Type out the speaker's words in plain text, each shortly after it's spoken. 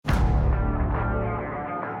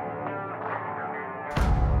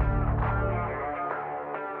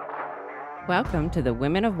Welcome to the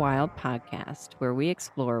Women of Wild podcast, where we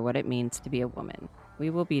explore what it means to be a woman. We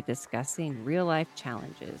will be discussing real life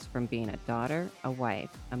challenges from being a daughter, a wife,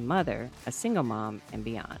 a mother, a single mom, and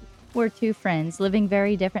beyond. We're two friends living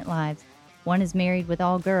very different lives. One is married with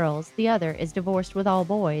all girls, the other is divorced with all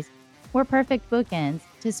boys. We're perfect bookends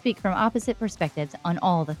to speak from opposite perspectives on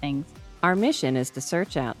all the things. Our mission is to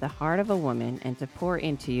search out the heart of a woman and to pour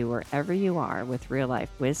into you wherever you are with real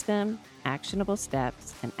life wisdom, actionable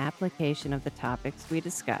steps, and application of the topics we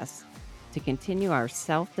discuss to continue our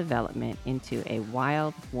self development into a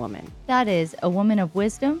wild woman. That is a woman of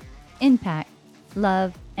wisdom, impact,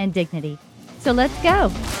 love, and dignity. So let's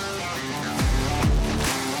go.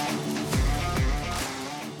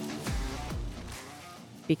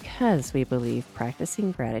 Because we believe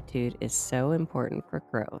practicing gratitude is so important for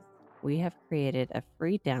growth, we have created a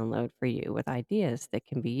free download for you with ideas that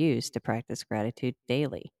can be used to practice gratitude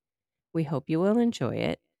daily. We hope you will enjoy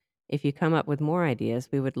it. If you come up with more ideas,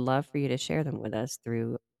 we would love for you to share them with us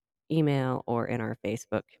through email or in our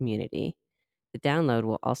Facebook community. The download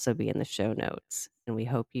will also be in the show notes, and we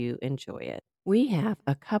hope you enjoy it. We have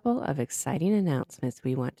a couple of exciting announcements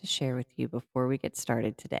we want to share with you before we get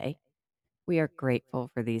started today. We are grateful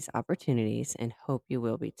for these opportunities and hope you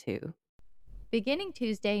will be too. Beginning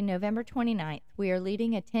Tuesday, November 29th, we are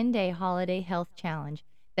leading a 10-day holiday health challenge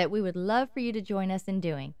that we would love for you to join us in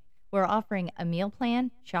doing. We're offering a meal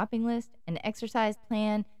plan, shopping list, an exercise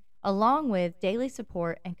plan, along with daily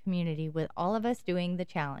support and community with all of us doing the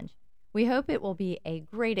challenge. We hope it will be a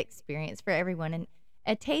great experience for everyone and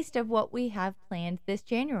a taste of what we have planned this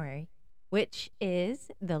January, which is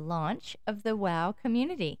the launch of the WOW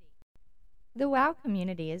community. The WOW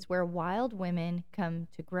community is where wild women come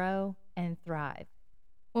to grow and thrive.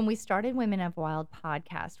 When we started Women of Wild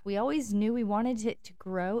podcast, we always knew we wanted it to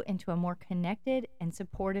grow into a more connected and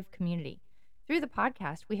supportive community. Through the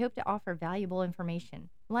podcast, we hope to offer valuable information,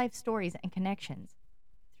 life stories, and connections.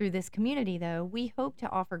 Through this community, though, we hope to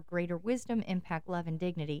offer greater wisdom, impact, love, and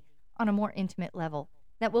dignity on a more intimate level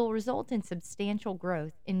that will result in substantial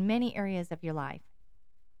growth in many areas of your life.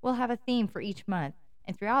 We'll have a theme for each month,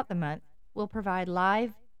 and throughout the month, we'll provide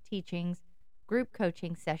live teachings, group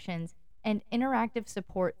coaching sessions, and interactive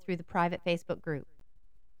support through the private Facebook group.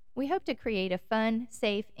 We hope to create a fun,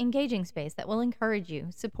 safe, engaging space that will encourage you,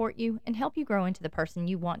 support you, and help you grow into the person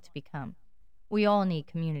you want to become. We all need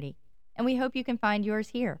community, and we hope you can find yours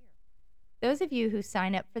here. Those of you who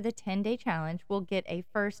sign up for the 10-day challenge will get a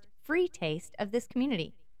first free taste of this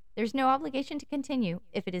community. There's no obligation to continue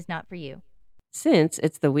if it is not for you. Since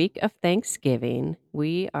it's the week of Thanksgiving,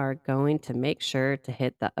 we are going to make sure to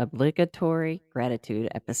hit the obligatory gratitude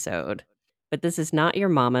episode. But this is not your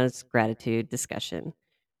mama's gratitude discussion.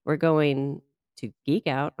 We're going to geek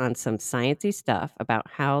out on some sciencey stuff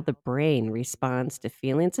about how the brain responds to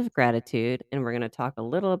feelings of gratitude, and we're going to talk a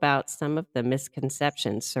little about some of the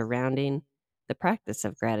misconceptions surrounding the practice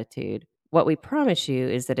of gratitude. What we promise you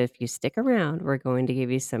is that if you stick around, we're going to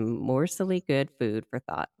give you some morsely good food for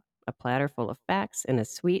thought, a platter full of facts, and a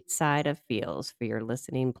sweet side of feels for your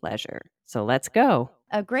listening pleasure. So let's go.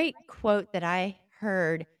 A great quote that I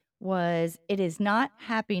heard was, "It is not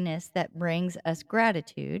happiness that brings us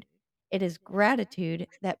gratitude. It is gratitude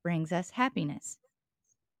that brings us happiness."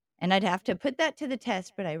 And I'd have to put that to the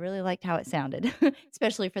test, but I really liked how it sounded,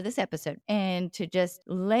 especially for this episode. And to just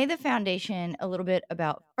lay the foundation a little bit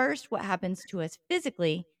about first what happens to us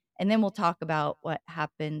physically, and then we'll talk about what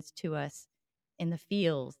happens to us in the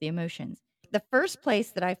feels, the emotions. The first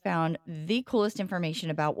place that I found the coolest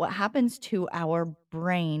information about what happens to our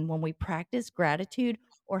brain when we practice gratitude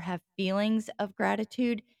or have feelings of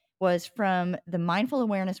gratitude was from the Mindful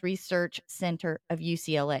Awareness Research Center of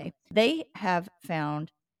UCLA. They have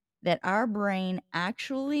found that our brain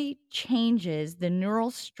actually changes the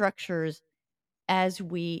neural structures as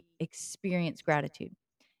we experience gratitude.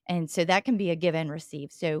 And so that can be a give and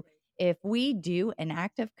receive. So if we do an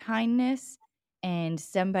act of kindness and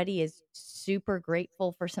somebody is super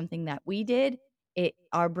grateful for something that we did,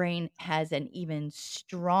 our brain has an even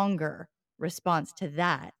stronger response to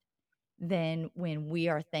that than when we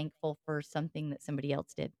are thankful for something that somebody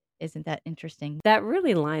else did. Isn't that interesting? That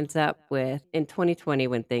really lines up with in 2020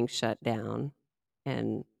 when things shut down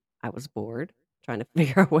and I was bored trying to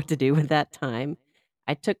figure out what to do with that time.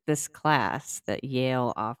 I took this class that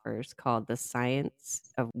Yale offers called The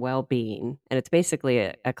Science of Well-Being, and it's basically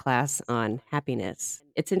a class on happiness.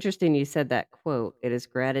 It's interesting you said that quote, "It is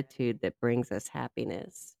gratitude that brings us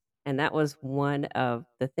happiness." And that was one of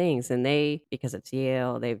the things. And they, because it's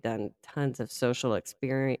Yale, they've done tons of social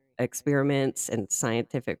experiments and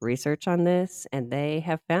scientific research on this. And they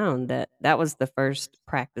have found that that was the first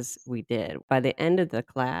practice we did. By the end of the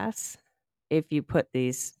class, if you put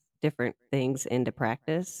these different things into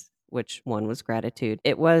practice, which one was gratitude,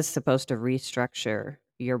 it was supposed to restructure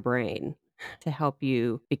your brain to help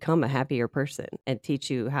you become a happier person and teach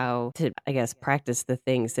you how to, I guess, practice the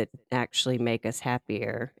things that actually make us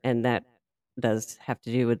happier. And that does have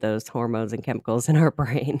to do with those hormones and chemicals in our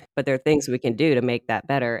brain. But there are things we can do to make that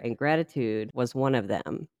better. And gratitude was one of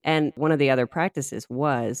them. And one of the other practices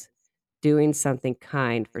was doing something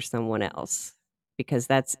kind for someone else, because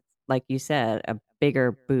that's, like you said, a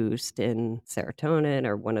bigger boost in serotonin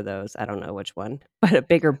or one of those, I don't know which one, but a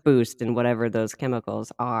bigger boost in whatever those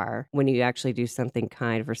chemicals are when you actually do something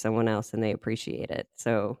kind for someone else and they appreciate it.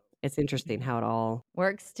 So it's interesting how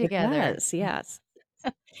Works it together. does, yes.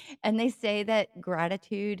 And they say that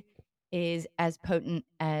gratitude is as potent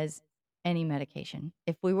as any medication.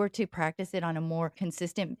 If we were to practice it on a more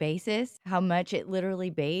consistent basis, how much it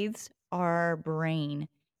literally bathes our brain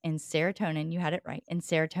in serotonin. You had it right, in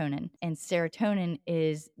serotonin. And serotonin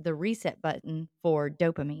is the reset button for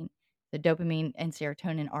dopamine. The dopamine and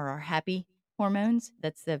serotonin are our happy hormones.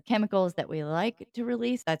 That's the chemicals that we like to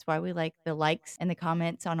release. That's why we like the likes and the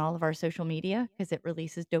comments on all of our social media, because it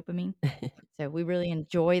releases dopamine. So we really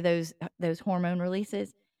enjoy those hormone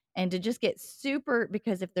releases. And to just get super,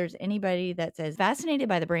 because if there's anybody that's as fascinated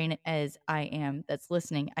by the brain as I am that's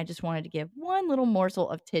listening, I just wanted to give one little morsel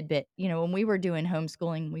of tidbit. When we were doing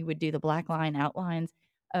homeschooling, we would do the black line outlines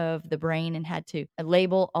of the brain and had to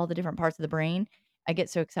label all the different parts of the brain. I get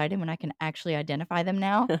so excited when I can actually identify them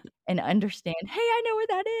now and understand, hey, I know where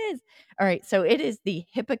that is. All right. So it is the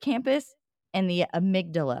hippocampus and the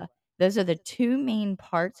amygdala. Those are the two main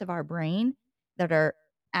parts of our brain that are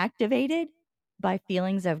activated by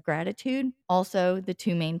feelings of gratitude. Also, the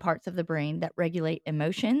two main parts of the brain that regulate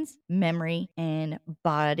emotions, memory, and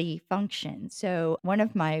body function. So, one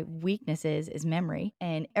of my weaknesses is memory,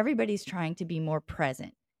 and everybody's trying to be more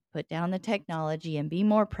present. Put down the technology and be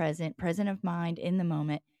more present, present of mind in the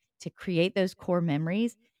moment to create those core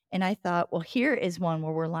memories. And I thought, well, here is one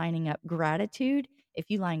where we're lining up gratitude. If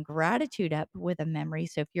you line gratitude up with a memory,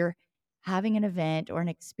 so if you're having an event or an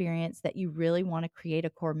experience that you really want to create a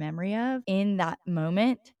core memory of, in that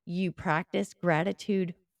moment, you practice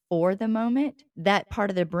gratitude for the moment. That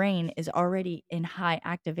part of the brain is already in high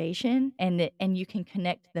activation, and you can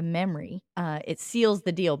connect the memory. It seals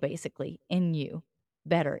the deal basically in you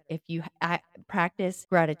better if you practice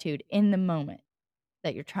gratitude in the moment,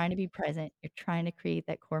 that you're trying to be present, you're trying to create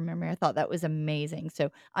that core memory. I thought that was amazing.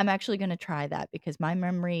 So I'm actually going to try that because my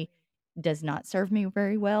memory does not serve me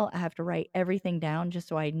very well. I have to write everything down just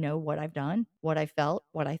so I know what I've done, what I felt,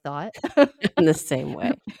 what I thought. In the same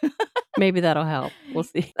way. Maybe that'll help. We'll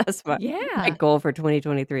see. That's my Yeah. goal for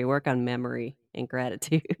 2023, work on memory and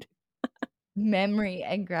gratitude. Memory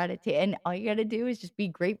and gratitude. And all you got to do is just be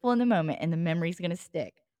grateful in the moment and the memory's going to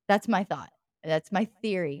stick. That's my thought. That's my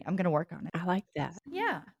theory. I'm going to work on it. I like that.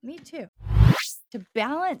 Yeah, me too. To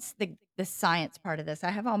balance the science part of this,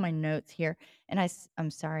 I have all my notes here, and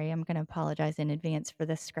I'm sorry, I'm going to apologize in advance for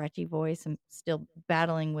the scratchy voice. I'm still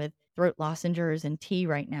battling with throat lozenges and tea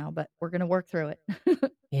right now, but we're going to work through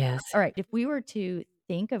it. Yes. All right, if we were to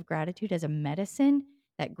think of gratitude as a medicine,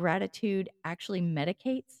 that gratitude actually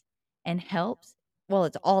medicates and helps. Well,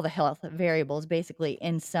 it's all the health variables basically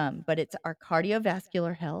in some, but it's our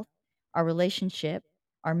cardiovascular health, our relationship,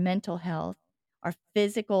 our mental health, our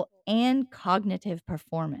physical and cognitive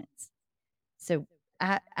performance. So,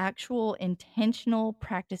 actual intentional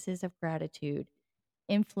practices of gratitude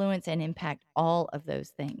influence and impact all of those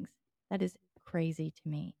things. That is crazy to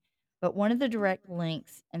me. But one of the direct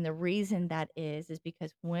links, and the reason that is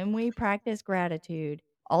because when we practice gratitude,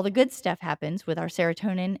 all the good stuff happens with our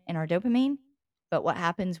serotonin and our dopamine. But what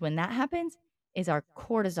happens when that happens is our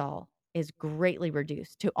cortisol is greatly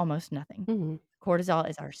reduced to almost nothing. Mhm. Cortisol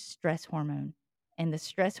is our stress hormone, and the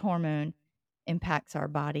stress hormone impacts our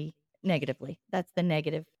body negatively. That's the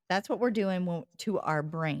negative. That's what we're doing to our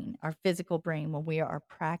brain, our physical brain, when we are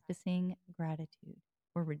practicing gratitude.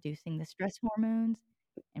 We're reducing the stress hormones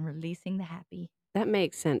and releasing the happy. That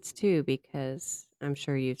makes sense too, because I'm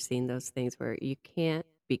sure you've seen those things where you can't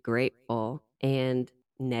be grateful and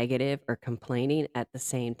negative or complaining at the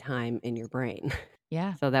same time in your brain.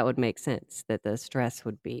 Yeah, So that would make sense that the stress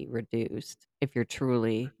would be reduced if you're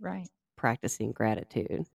truly right. practicing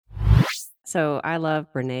gratitude. So I love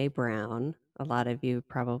Brene Brown. A lot of you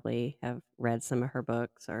probably have read some of her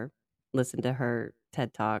books or listened to her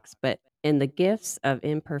TED Talks, but in The Gifts of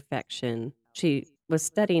Imperfection, she was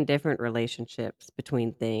studying different relationships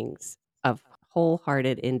between things of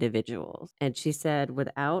wholehearted individuals. And she said,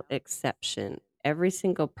 without exception, every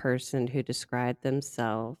single person who described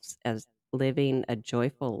themselves as living a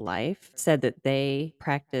joyful life said that they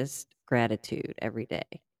practiced gratitude every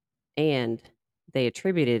day, and they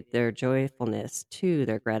attributed their joyfulness to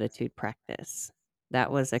their gratitude practice.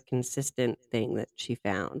 That was a consistent thing that she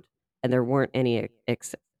found, and there weren't any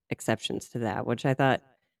exceptions to that, which I thought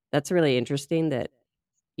that's really interesting that,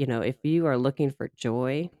 if you are looking for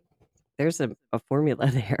joy, there's a formula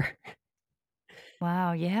there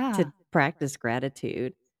Wow, to yeah. practice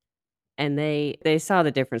gratitude. And they saw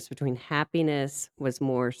the difference between happiness was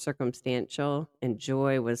more circumstantial and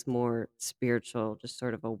joy was more spiritual, just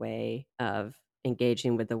sort of a way of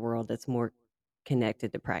engaging with the world that's more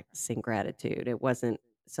connected to practicing gratitude. It wasn't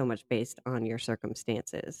so much based on your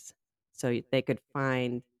circumstances. So they could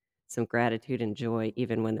find some gratitude and joy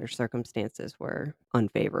even when their circumstances were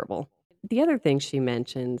unfavorable. The other thing she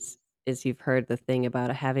mentions is you've heard the thing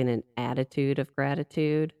about having an attitude of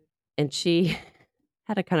gratitude. And she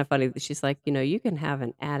had a kind of funny, she's like, you can have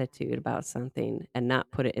an attitude about something and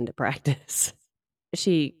not put it into practice.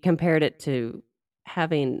 She compared it to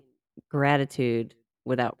having gratitude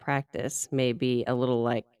without practice may be a little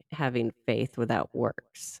like having faith without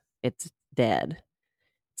works. It's dead.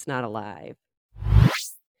 It's not alive.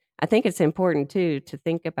 I think it's important too to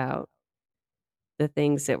think about the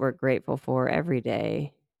things that we're grateful for every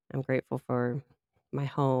day. I'm grateful for my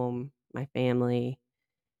home, my family,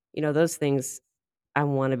 those things I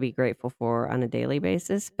wanna be grateful for on a daily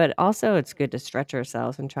basis, but also it's good to stretch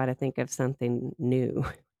ourselves and try to think of something new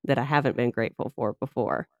that I haven't been grateful for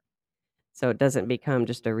before, so it doesn't become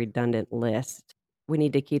just a redundant list. We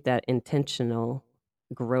need to keep that intentional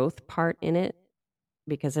growth part in it,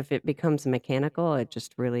 because if it becomes mechanical, it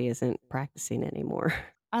just really isn't practicing anymore.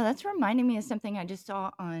 Oh, that's reminding me of something I just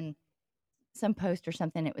saw on some post or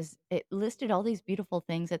something. It listed all these beautiful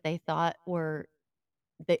things that they thought were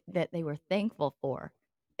that they were thankful for,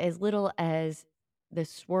 as little as the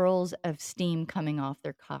swirls of steam coming off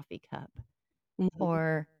their coffee cup, Mhm.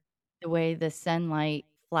 or the way the sunlight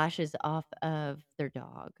flashes off of their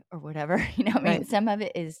dog or whatever. I mean, Right. some of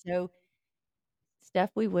it is so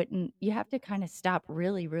stuff we wouldn't you have to kinda stop,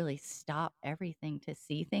 really, really stop everything to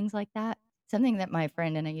see things like that. Something that my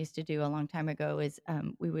friend and I used to do a long time ago is,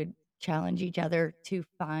 we would challenge each other to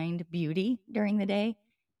find beauty during the day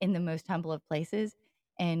in the most humble of places,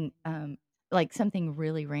 and, like, something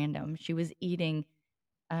really random. She was eating,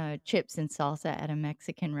 chips and salsa at a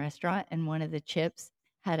Mexican restaurant, and one of the chips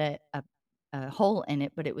had a hole in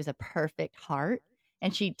it, but it was a perfect heart,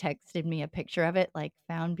 and she texted me a picture of it, like,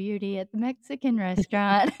 "Found beauty at the Mexican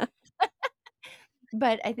restaurant."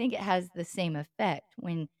 But I think it has the same effect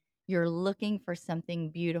when you're looking for something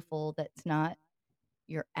beautiful that's not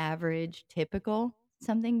your average, typical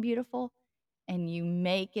something beautiful, and you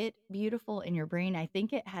make it beautiful in your brain. I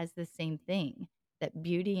think it has the same thing, that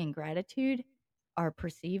beauty and gratitude are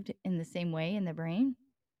perceived in the same way in the brain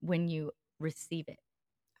when you receive it.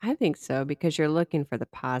 I think so, because you're looking for the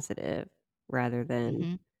positive rather than,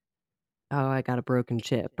 Mhm. "Oh, I got a broken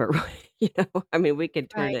chip," or, I mean, we could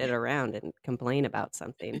turn Right. it around and complain about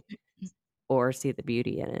something or see the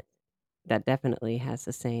beauty in it. That definitely has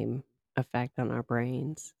the same effect on our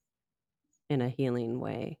brains in a healing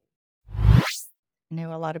way. I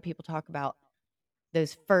know a lot of people talk about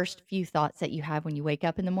those first few thoughts that you have when you wake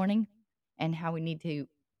up in the morning and how we need to,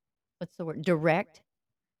 what's the word, direct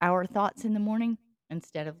our thoughts in the morning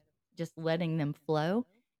instead of just letting them flow,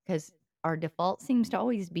 because our default seems to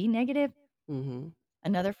always be negative. Mhm.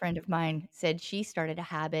 Another friend of mine said she started a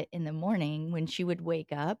habit in the morning when she would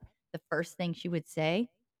wake up. The first thing she would say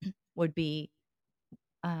would be,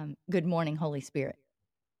 "Good morning, Holy Spirit."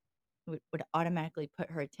 Would automatically put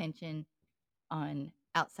her attention on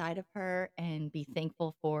outside of her and be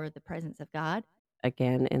thankful for the presence of God.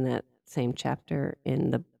 Again, in that same chapter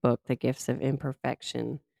in the book, The Gifts of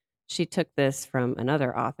Imperfection, she took this from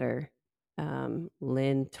another author,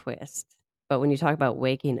 Lynn Twist. But when you talk about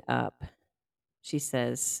waking up, she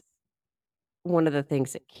says one of the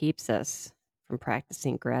things that keeps us from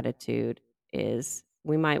practicing gratitude is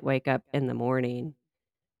we might wake up in the morning,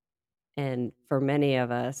 and for many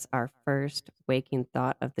of us, our first waking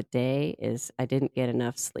thought of the day is, I didn't get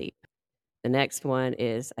enough sleep. The next one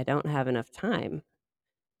is, I don't have enough time.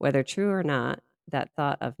 Whether true or not, that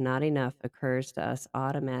thought of not enough occurs to us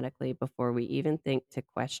automatically before we even think to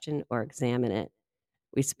question or examine it.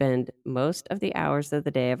 We spend most of the hours of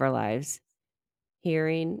the day of our lives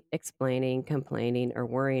hearing, explaining, complaining, or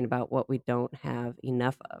worrying about what we don't have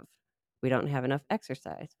enough of. We don't have enough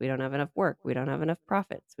exercise. We don't have enough work. We don't have enough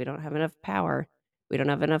profits. We don't have enough power. We don't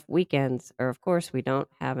have enough weekends. Or, of course, we don't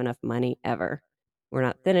have enough money ever. We're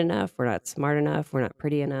not thin enough. We're not smart enough. We're not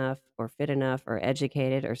pretty enough, or fit enough, or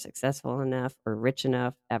educated, or successful enough, or rich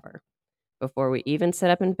enough ever. Before we even sit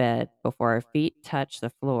up in bed, before our feet touch the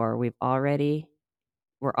floor, we're already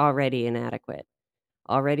inadequate,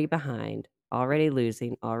 already behind, already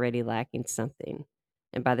losing, already lacking something.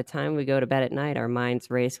 And by the time we go to bed at night, our minds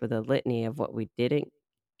race with a litany of what we didn't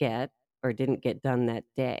get or didn't get done that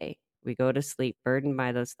day. We go to sleep burdened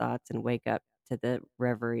by those thoughts and wake up to the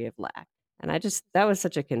reverie of lack. And that was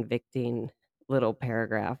such a convicting little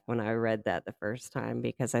paragraph when I read that the first time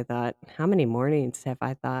because I thought, how many mornings have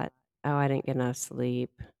I thought, oh, I didn't get enough sleep.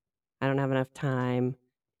 I don't have enough time.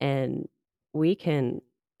 And we can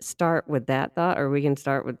start with that thought, or we can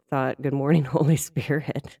start with thought, good morning, Holy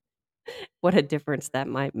Spirit. What a difference that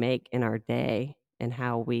might make in our day and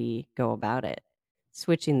how we go about it.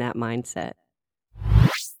 Switching that mindset.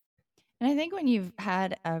 And I think when you've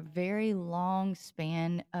had a very long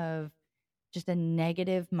span of just a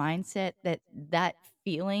negative mindset, that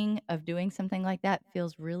feeling of doing something like that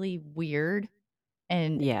feels really weird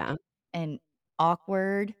and Yeah. and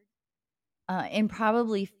awkward, and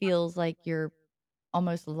probably feels like you're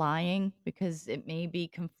almost lying because it may be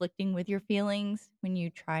conflicting with your feelings when you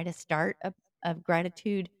try to start a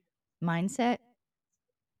gratitude mindset.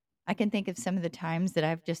 I can think of some of the times that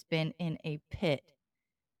I've just been in a pit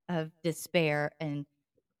of despair and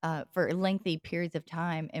for lengthy periods of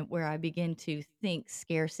time, and where I begin to think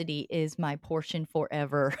scarcity is my portion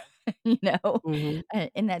forever, you know? Mhm.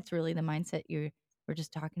 And that's really the mindset you were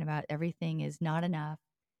just talking about. Everything is not enough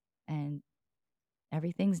and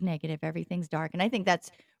everything's negative, everything's dark. And I think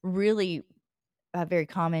that's really very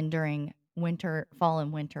common during fall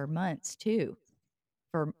and winter months too,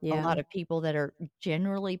 for a Yeah. lot of people that are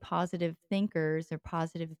generally positive thinkers or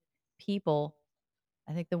positive people.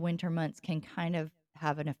 I think the winter months can kind of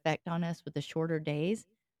have an effect on us with the shorter days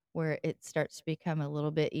where it starts to become a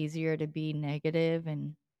little bit easier to be negative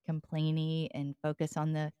and complainy and focus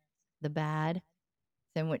on the bad.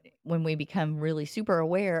 So when we become really super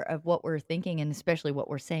aware of what we're thinking and especially what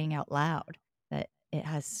we're saying out loud, that it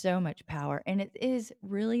has so much power and it is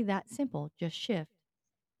really that simple. Just shift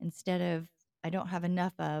instead of I don't have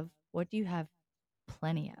enough of, what do you have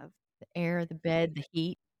plenty of? The air, the bed, the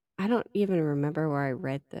heat. I don't even remember where I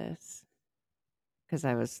read this because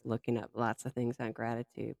I was looking up lots of things on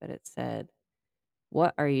gratitude, but it said,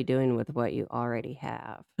 what are you doing with what you already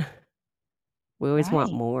have? We always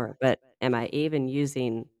want Right. more, but am I even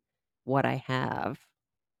using what I have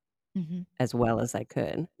Mhm. as well as I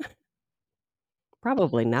could?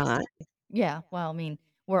 Probably not. Yeah, well, I mean,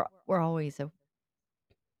 we're always a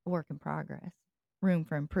work in progress, room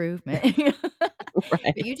for improvement.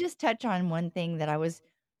 But you Right. just touch on one thing that I was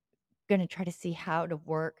gonna try to see how to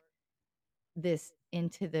work this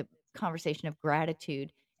into the conversation of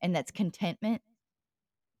gratitude, and that's contentment.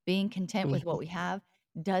 Being content with what Mhm. we have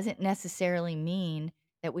doesn't necessarily mean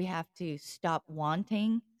that we have to stop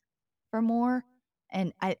wanting for more,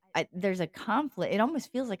 and I there's a conflict, it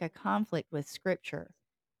almost feels like a conflict with scripture,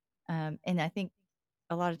 and I think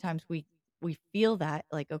a lot of times we feel that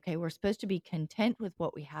like, okay, we're supposed to be content with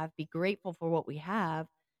what we have, be grateful for what we have,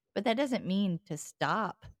 but that doesn't mean to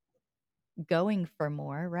stop going for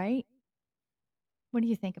more, right? What do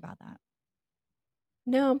you think about that?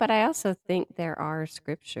 No, but I also think there are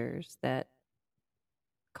scriptures that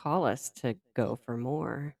call us to go for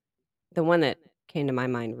more. The one that came to my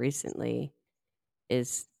mind recently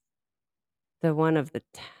is the one of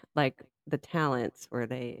the talents where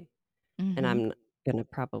and Mhm. I'm gonna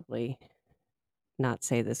probably not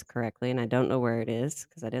say this correctly, and I don't know where it is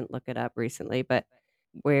because I didn't look it up recently, but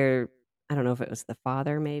where I don't know if it was the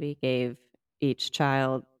father maybe gave each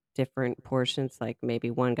child different portions, like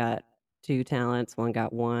maybe one got 2 talents, one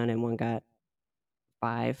got 1, and one got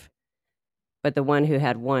 5, but the one who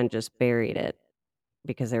had 1 just buried it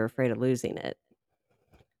because they were afraid of losing it.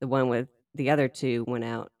 The one with the other 2 went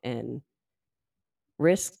out and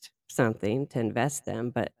risked something to invest them,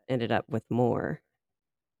 but ended up with more.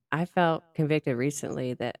 I felt convicted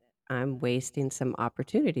recently that I'm wasting some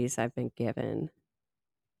opportunities I've been given,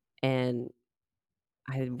 and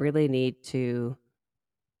I really need to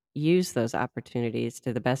use those opportunities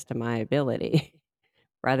to the best of my ability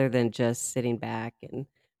rather than just sitting back and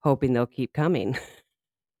hoping they'll keep coming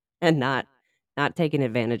and not taking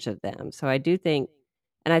advantage of them. So I do think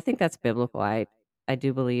and I think that's biblical. I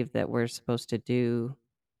do believe that we're supposed to do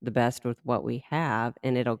the best with what we have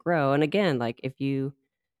and it'll grow. And again, like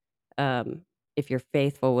um if you're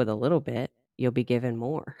faithful with a little bit, you'll be given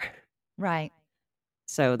more. Right,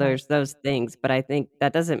 So right, there's those things, but I think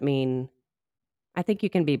that doesn't mean I think you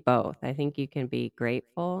can be both. I think you can be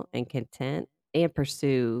grateful and content and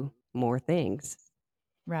pursue more things.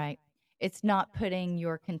 right. It's not putting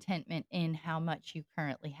your contentment in how much you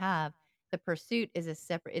currently have. The pursuit is a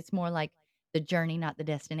separate, it's more like the journey, not the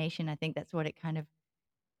destination. I think that's what it kind of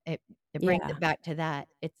it it brings Yeah. it back to that.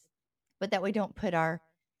 It's but that we don't put our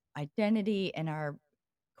identity and our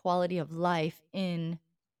quality of life in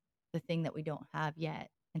the thing that we don't have yet.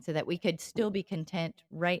 And so that we could still be content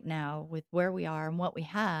right now with where we are and what we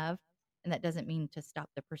have, and that doesn't mean to stop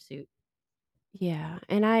the pursuit. Yeah,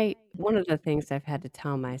 and one of the things I've had to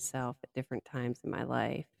tell myself at different times in my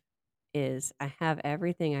life is I have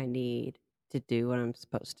everything I need to do what I'm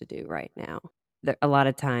supposed to do right now. A lot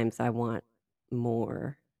of times I want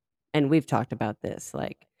more, and we've talked about this,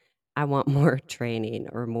 like, I want more training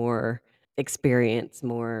or more experience,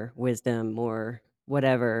 more wisdom, more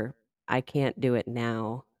whatever. I can't do it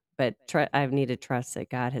now, but I need to trust that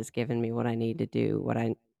God has given me what I need to do,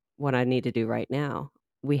 what I need to do right now.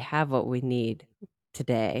 We have what we need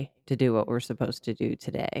today to do what we're supposed to do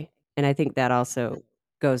today, and I think that also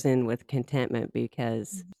goes in with contentment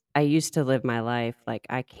because Mhm. I used to live my life like,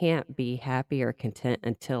 I can't be happy or content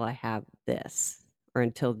until I have this or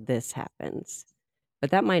until this happens,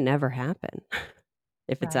 but that might never happen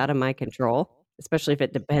if it's out Right. of my control, especially if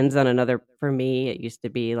it depends on another. For me, it used to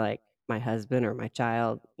be like my husband or my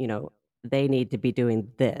child, they need to be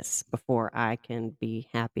doing this before I can be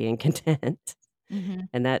happy and content, Mhm.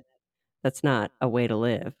 and that's not a way to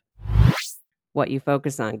live. What you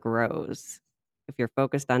focus on grows. If you're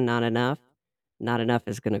focused on not enough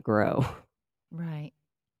is gonna grow. Right.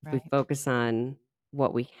 If we Right. focus on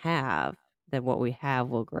what we have, then what we have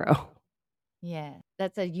will grow. Yeah.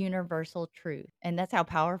 That's a universal truth. And that's how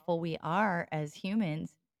powerful we are as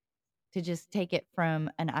humans to just take it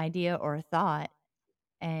from an idea or a thought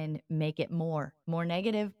and make it more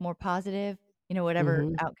negative, more positive, whatever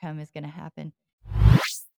Mhm. outcome is going to happen.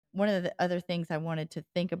 One of the other things I wanted to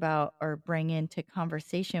think about or bring into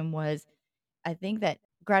conversation was I think that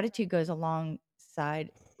gratitude goes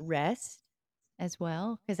alongside rest as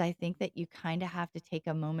well, because I think that you kind of have to take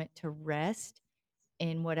a moment to rest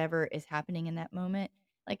in whatever is happening in that moment.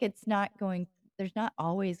 Like there's not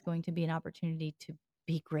always going to be an opportunity to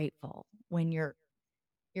be grateful when you're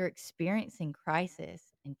experiencing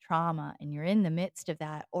crisis and trauma and you're in the midst of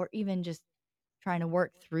that, or even just trying to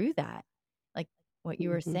work through that. Like what you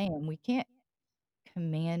were Mhm. saying, we can't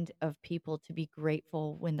command of people to be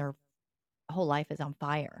grateful when their whole life is on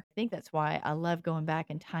fire. I think that's why I love going back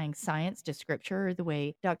and tying science to scripture the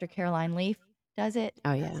way Dr. Caroline Leaf does it.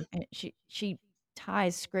 Oh, yeah. And she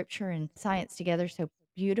ties scripture and science together so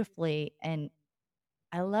beautifully, and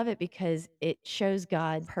I love it because it shows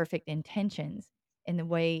God's perfect intentions in the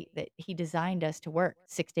way that He designed us to work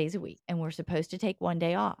 6 days a week. And we're supposed to take one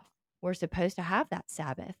day off. We're supposed to have that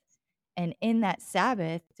Sabbath. And in that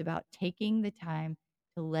Sabbath, it's about taking the time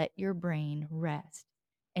to let your brain rest.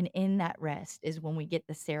 And in that rest is when we get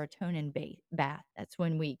the serotonin bath. That's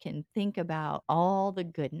when we can think about all the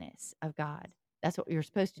goodness of God. That's what you're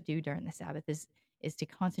supposed to do during the Sabbath is to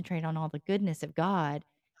concentrate on all the goodness of God,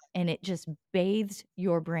 and it just bathes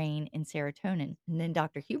your brain in serotonin. And then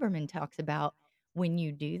Dr. Huberman talks about when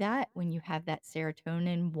you do that, when you have that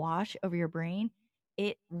serotonin wash over your brain,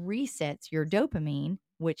 it resets your dopamine,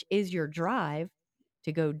 which is your drive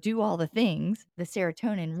to go do all the things. The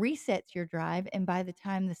serotonin resets your drive. And by the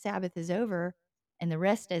time the Sabbath is over and the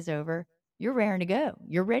rest is over, you're raring to go.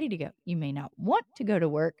 You're ready to go. You may not want to go to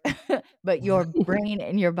work, but your brain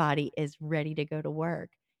and your body is ready to go to work.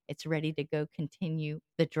 It's ready to go continue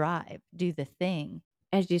the drive, do the thing.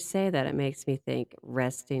 As you say that, it makes me think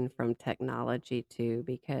resting from technology too,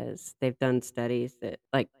 because they've done studies that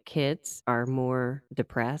like kids are more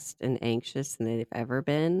depressed and anxious than they've ever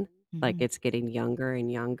been. Like Mhm. it's getting younger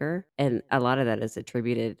and younger. And a lot of that is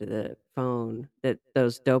attributed to the phone, that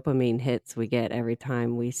those dopamine hits we get every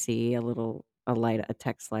time we see a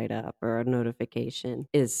text light up or a notification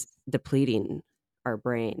is depleting our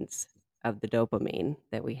brains of the dopamine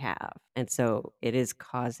that we have. And so it is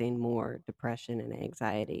causing more depression and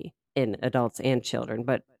anxiety in adults and children.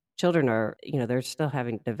 But children are, they're still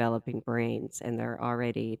having developing brains and they're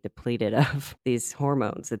already depleted of these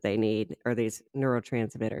hormones that they need or these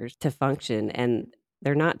neurotransmitters to function. And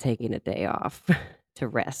they're not taking a day off to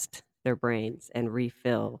rest their brains and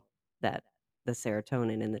refill that the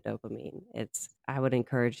serotonin and the dopamine. I would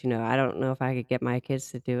encourage, I don't know if I could get my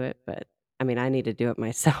kids to do it, but I mean, I need to do it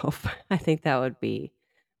myself. I think that would be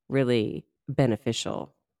really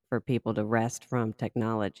beneficial for people to rest from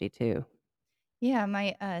technology too. Yeah,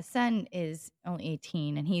 my son is only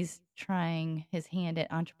 18 and he's trying his hand at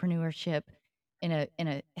entrepreneurship in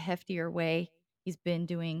a heftier way. He's been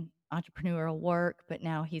doing entrepreneurial work, but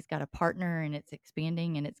now he's got a partner and it's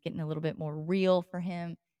expanding and it's getting a little bit more real for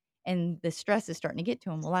him. And the stress is starting to get to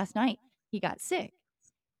him. Well, last night he got sick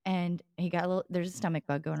and he got there's a stomach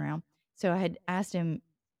bug going around. So I had asked him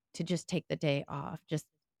to just take the day off, just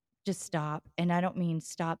stop. And I don't mean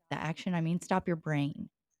stop the action, I mean stop your brain,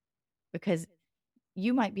 because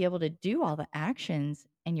you might be able to do all the actions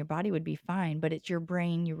and your body would be fine, but it's your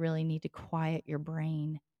brain. You really need to quiet your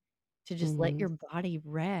brain to just let Mhm. your body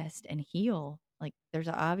rest and heal. Like, there's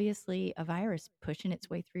obviously a virus pushing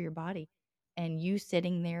its way through your body, and you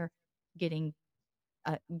sitting there getting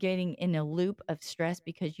getting in a loop of stress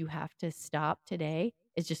because you have to stop today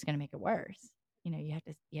is just going to make it worse. You have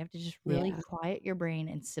to just really Yeah. quiet your brain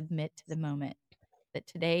and submit to the moment that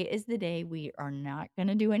today is the day. We are not going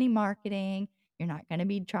to do any marketing. You're not going to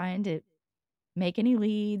be trying to make any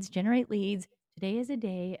leads, generate leads. Today is a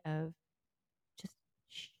day of just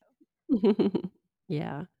shh.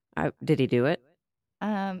 Yeah. Did he do it?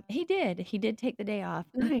 He did. He did take the day off.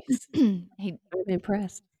 Nice. He I'm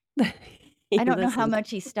impressed. I He don't know how listened. much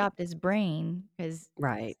he stopped his brain because,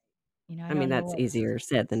 Right. I I mean, don't know that's what. easier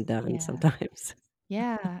said than done Yeah. sometimes.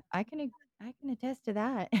 Yeah, I can attest to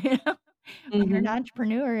that. When you're an Mhm.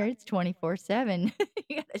 entrepreneur, it's 24/7.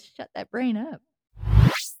 You gotta shut that brain up.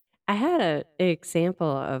 I had a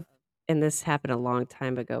example of, and this happened a long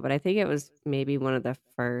time ago, but I think it was maybe one of the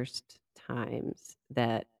first times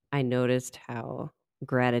that I noticed how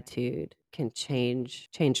gratitude can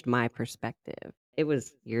changed my perspective. It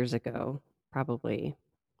was years ago, probably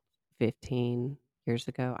 15 years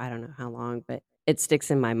ago. I don't know how long, but it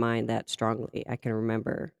sticks in my mind that strongly. I can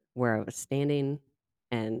remember where I was standing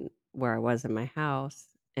and where I was in my house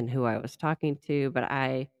and who I was talking to, but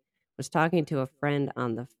I was talking to a friend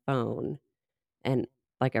on the phone, and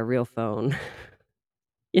like a real phone,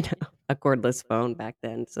 a cordless phone back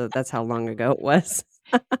then, so that's how long ago it was.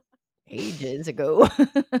 Ages ago.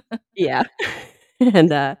 Yeah.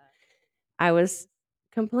 And, I was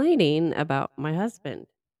complaining about my husband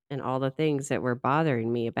and all the things that were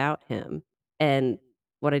bothering me about him, and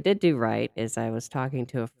what I did do right is I was talking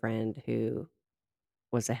to a friend who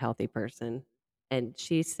was a healthy person, and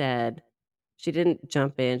she said she didn't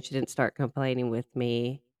jump in, she didn't start complaining with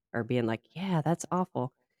me or being like, "Yeah, that's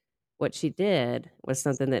awful." What she did was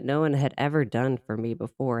something that no one had ever done for me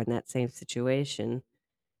before in that same situation.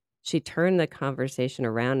 She turned the conversation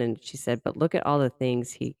around and she said, "But look at all the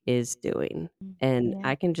things he is doing." And Yeah.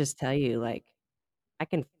 I can just tell you, like, I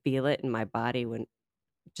can feel it in my body when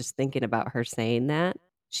just thinking about her saying that.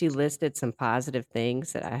 She listed some positive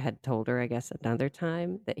things that I had told her, I guess, another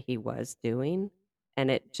time that he was doing, and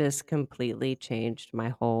it just completely changed my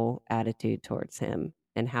whole attitude towards him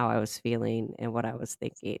and how I was feeling and what I was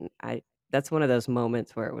thinking. I That's one of those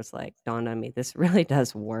moments where it was like dawned on me, this really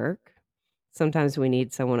does work. Sometimes we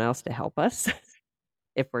need someone else to help us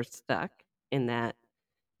if we're stuck in that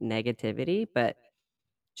negativity, but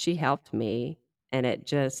she helped me, and it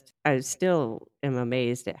just I still am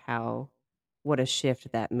amazed at how what a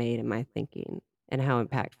shift that made in my thinking and how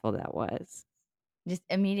impactful that was. Just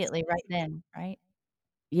immediately right then, right?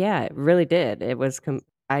 Yeah, it really did. It was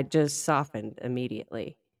I just softened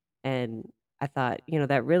immediately, and I thought,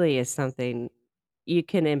 that really is something you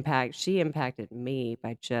can impact. She impacted me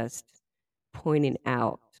by just pointing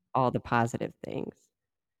out all the positive things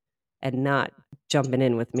and not jumping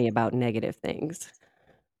in with me about negative things,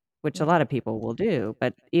 which a Yeah. lot of people will do,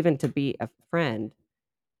 but even to be a friend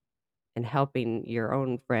and helping your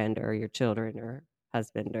own friend or your children or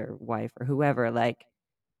husband or wife or whoever, like,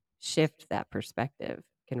 shift that perspective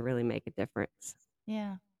can really make a difference.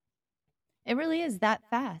 Yeah. It really is that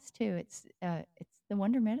fast too. It's the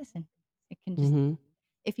wonder medicine. It can just, Mhm.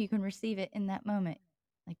 if you can receive it in that moment.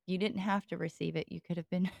 Like, you didn't have to receive it. You could have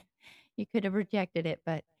been you could have rejected it,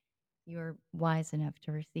 but you're wise enough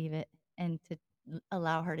to receive it and to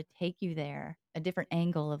allow her to take you there, a different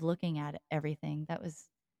angle of looking at it, everything.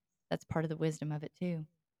 That's part of the wisdom of it too.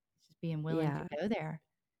 It's just being willing to Yeah. go there.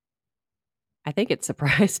 I think it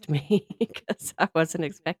surprised me because I wasn't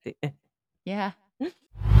expecting it. Yeah.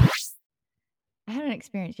 I had an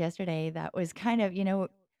experience yesterday that was kind of, when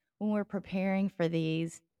we're preparing for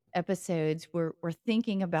these episodes, we're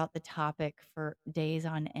thinking about the topic for days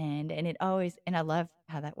on end. And I love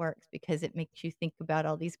how that works because it makes you think about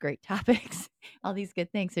all these great topics, all these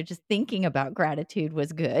good things. So just thinking about gratitude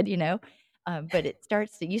was good. But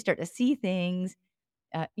you start to see things,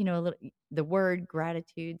 the word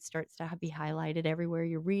gratitude starts to be highlighted everywhere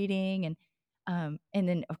you're reading. And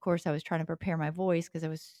then, of course, I was trying to prepare my voice because I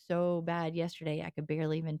was so bad yesterday. I could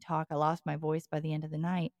barely even talk. I lost my voice by the end of the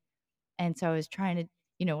night. And so I was trying to,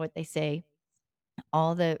 what they say,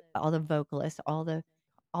 all the vocalists, all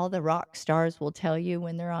the rock stars will tell you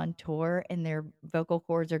when they're on tour and their vocal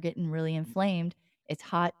cords are getting really inflamed. It's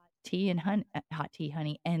hot tea,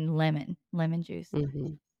 honey, and lemon juice.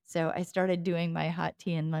 Mhm. So I started doing my hot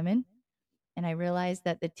tea and lemon. and I realized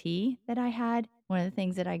that the tea that I had, one of the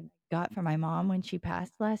things that I got from my mom when she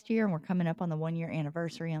passed last year, and we're coming up on the 1-year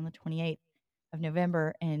anniversary on the 28th of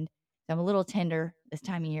November, and so I'm a little tender this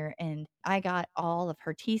time of year, and I got all of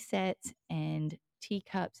her tea sets and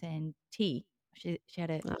teacups and tea. She had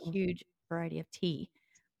a Oh. huge variety of tea,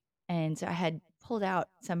 and so I had pulled out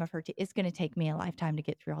some of her tea. It's gonna take me a lifetime to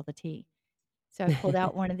get through all the tea. So I pulled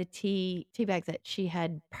out one of the tea bags that she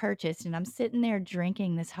had purchased, and I'm sitting there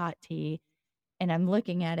drinking this hot tea, and I'm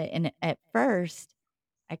looking at it, and at first,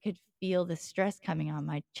 I could feel the stress coming on.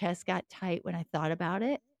 My chest got tight when I thought about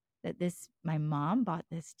it, that this my mom bought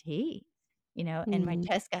this tea, and my Mhm.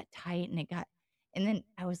 chest got tight, and then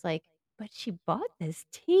I was like, "But she bought this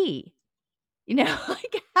tea."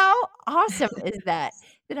 Like, how awesome is that?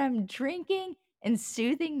 That I'm drinking and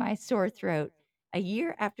soothing my sore throat a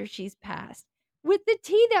year after she's passed with the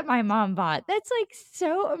tea that my mom bought. That's, like,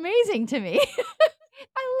 so amazing to me.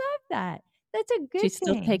 I love that. That's a good She's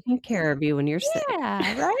still thing. taking care of you when you're sick.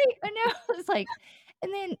 Yeah, right? I know. It's like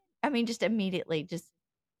and then, I mean, just immediately just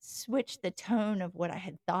switched the tone of what I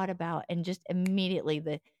had thought about, and just immediately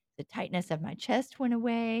the tightness of my chest went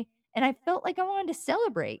away, and I felt like I wanted to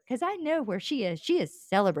celebrate because I know where she is. She is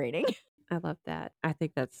celebrating. I love that. I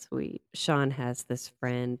think that's sweet. Sean has this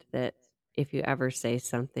friend that if you ever say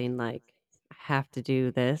something like, I have to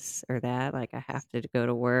do this or that, like I have to go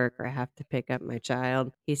to work or I have to pick up my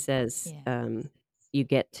child, he says, Yeah. you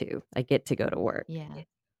get to. I get to go to work. Yeah.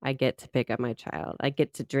 I get to pick up my child. I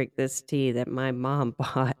get to drink this tea that my mom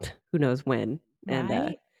bought who knows when. And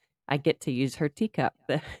Right? I get to use her teacup.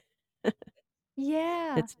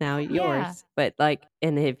 Yeah. It's now Yeah. yours. But, like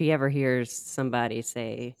and if he ever hears somebody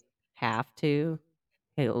say, "Have to,"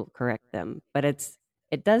 he'll correct them. But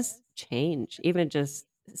it does change, even just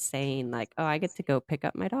saying, like, "Oh, I get to go pick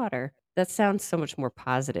up my daughter." That sounds so much more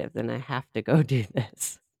positive than, "I have to go do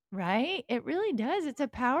this." Right? It really does. It's a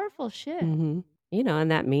powerful shift. Mhm.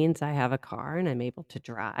 And that means I have a car and I'm able to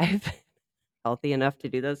drive. Healthy enough to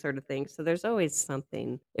do those sort of things. So there's always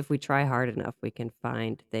something. If we try hard enough, we can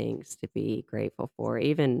find things to be grateful for,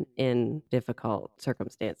 even in difficult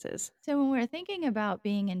circumstances. So when we're thinking about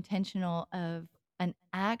being intentional of an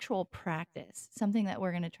actual practice, something that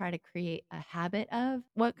we're going to try to create a habit of,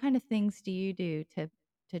 what kind of things do you do to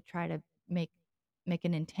try to make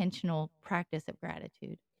an intentional practice of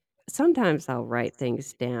gratitude? Sometimes I'll write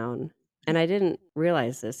things down, and I didn't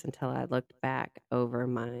realize this until I looked back over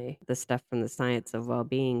the stuff from the Science of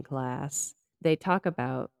Wellbeing class. They talk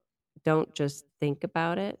about don't just think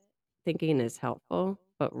about it. Thinking is helpful,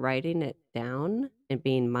 but writing it down and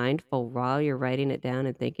being mindful while you're writing it down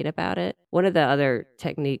and thinking about it. One of the other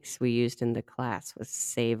techniques we used in the class was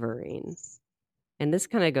savoring. And this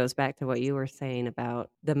kind of goes back to what you were saying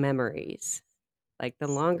about the memories. Like, the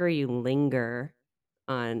longer you linger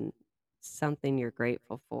on something you're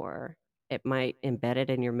grateful for, it might embed it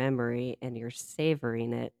in your memory and you're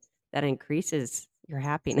savoring it. That increases your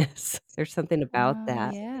happiness. There's something about Oh,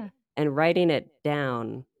 that. yeah. And writing it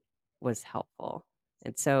down was helpful.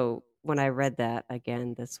 And so when I read that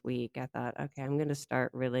again this week, I thought, okay, I'm going to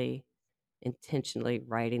start really intentionally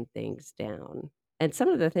writing things down. And some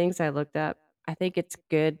of the things I looked up, I think it's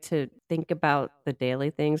good to think about the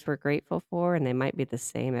daily things we're grateful for, and they might be the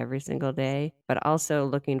same every single day, but also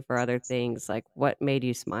looking for other things like what made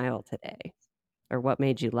you smile today or what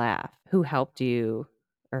made you laugh? Who helped you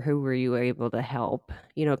or who were you able to help?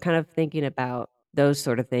 Kind of thinking about those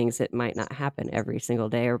sort of things that might not happen every single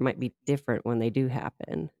day or might be different when they do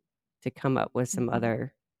happen to come up with some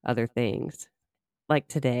Mhm. other things. Like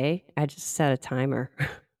today, I just set a timer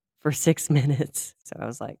for 6 minutes. So I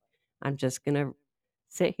was like, I'm just gonna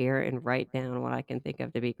sit here and write down what I can think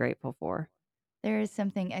of to be grateful for. There is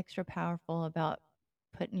something extra powerful about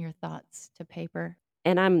putting your thoughts to paper.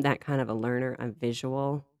 And I'm that kind of a learner. I'm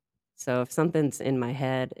visual. So if something's in my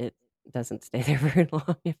head, it doesn't stay there very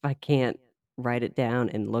long if I can't write it down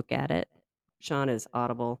and look at it. Sean is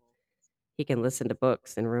audible. He can listen to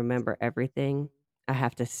books and remember everything. I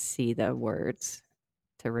have to see the words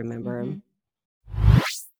to remember them. Mhm.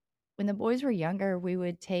 When the boys were younger, we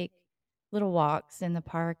would take little walks in the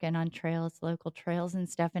park and on trails, local trails and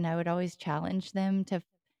stuff, and I would always challenge them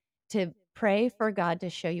to pray for God to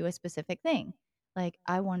show you a specific thing. Like,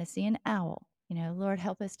 I want to see an owl. Lord,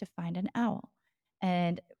 help us to find an owl.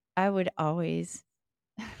 And I would always,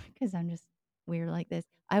 because I'm just weird like this,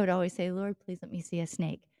 I would always say, Lord, please let me see a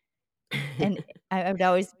snake. And I would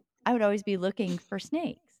always be looking for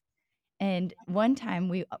snakes. And one time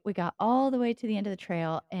we got all the way to the end of the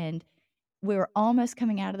trail, and we were almost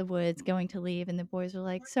coming out of the woods going to leave, and the boys were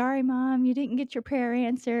like, "Sorry, mom, you didn't get your prayer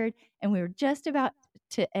answered." And we were just about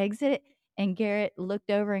to exit, And Garrett looked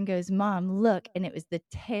over and goes, "Mom, look." And it was the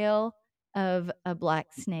tail of a black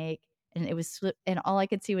snake. And it was, and all I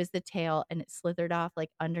could see was the tail, and it slithered off like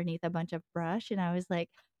underneath a bunch of brush. And I was like,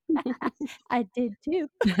 I did too.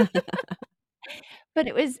 But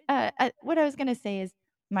it was, what I was going to say is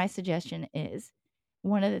my suggestion is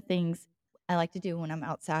one of the things I like to do when I'm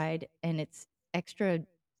outside, and it's extra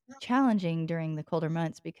challenging during the colder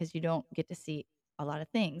months because you don't get to see a lot of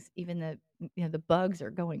things. Even the bugs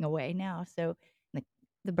are going away now. So the,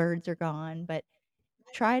 the birds are gone, but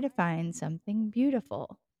try to find something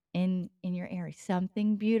beautiful in your area,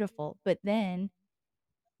 something beautiful, but then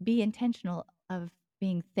be intentional of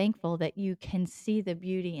being thankful that you can see the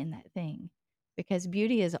beauty in that thing, because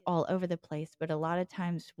beauty is all over the place, but a lot of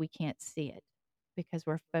times we can't see it because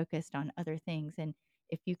we're focused on other things. And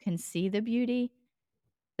if you can see the beauty,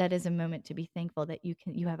 that is a moment to be thankful that you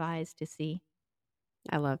have eyes to see.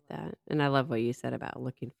 I love that. And I love what you said about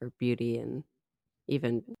looking for beauty and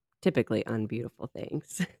even typically unbeautiful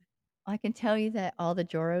things. I can tell you that all the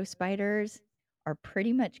Joro spiders are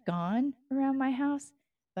pretty much gone around my house,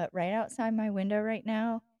 but right outside my window right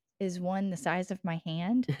now is one the size of my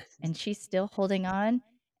hand, and she's still holding on.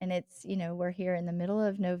 And it's, we're here in the middle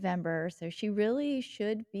of November, so she really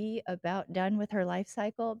should be about done with her life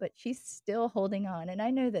cycle, but she's still holding on. And I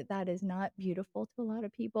know that that is not beautiful to a lot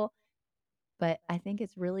of people, but I think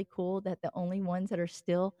it's really cool that the only ones that are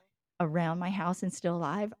still around my house and still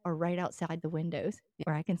alive are right outside the windows Yeah.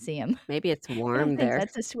 where I can see them. Maybe it's And I warm think there.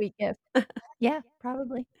 that's a sweet gift. Yeah,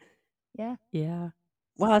 probably. Yeah. Yeah.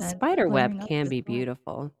 Well, a Sun's spider web glaring off can the be side.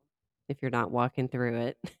 beautiful if you're not walking through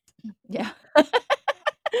it. Yeah.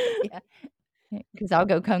 Yeah. Because I'll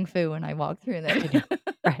go kung fu when I walk through them. I know,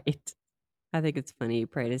 right? I think it's funny you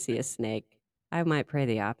pray to see a snake. I might pray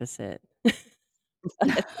the opposite.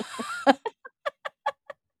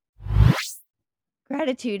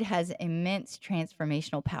 Gratitude has immense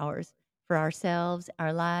transformational powers for ourselves,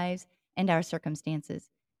 our lives, and our circumstances.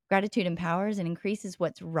 Gratitude empowers and increases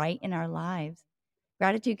what's right in our lives.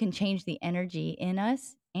 Gratitude can change the energy in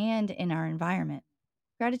us and in our environment.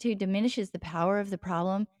 Gratitude diminishes the power of the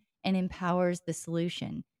problem and empowers the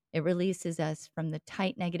solution. It releases us from the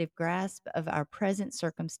tight negative grasp of our present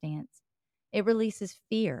circumstance. It releases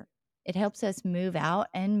fear. It helps us move out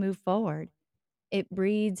and move forward. It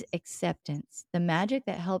breeds acceptance, the magic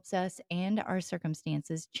that helps us and our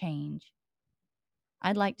circumstances change.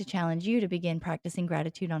 I'd like to challenge you to begin practicing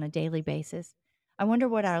gratitude on a daily basis. I wonder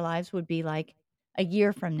what our lives would be like a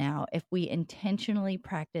year from now if we intentionally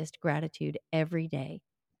practiced gratitude every day.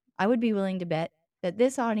 I would be willing to bet that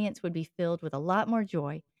this audience would be filled with a lot more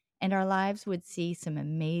joy and our lives would see some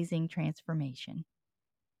amazing transformation.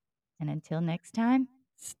 And until next time,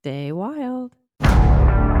 Stay wild.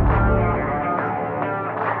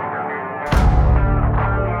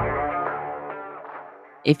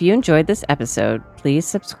 If you enjoyed this episode, please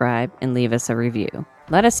subscribe and leave us a review.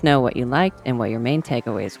 Let us know what you liked and what your main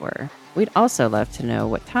takeaways were. We'd also love to know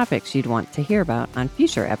what topics you'd want to hear about on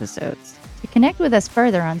future episodes. to connect with us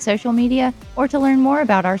further on social media or to learn more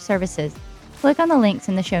about our services, click on the links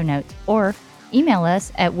in the show notes or email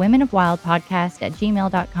us at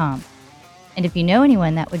womenofwildpodcast@gmail.com. And if you know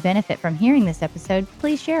anyone that would benefit from hearing this episode,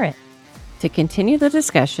 please share it. To continue the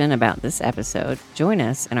discussion about this episode, join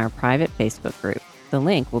us in our private Facebook group. The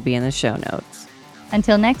link will be in the show notes.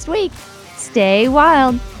 Until next week, stay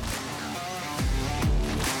wild.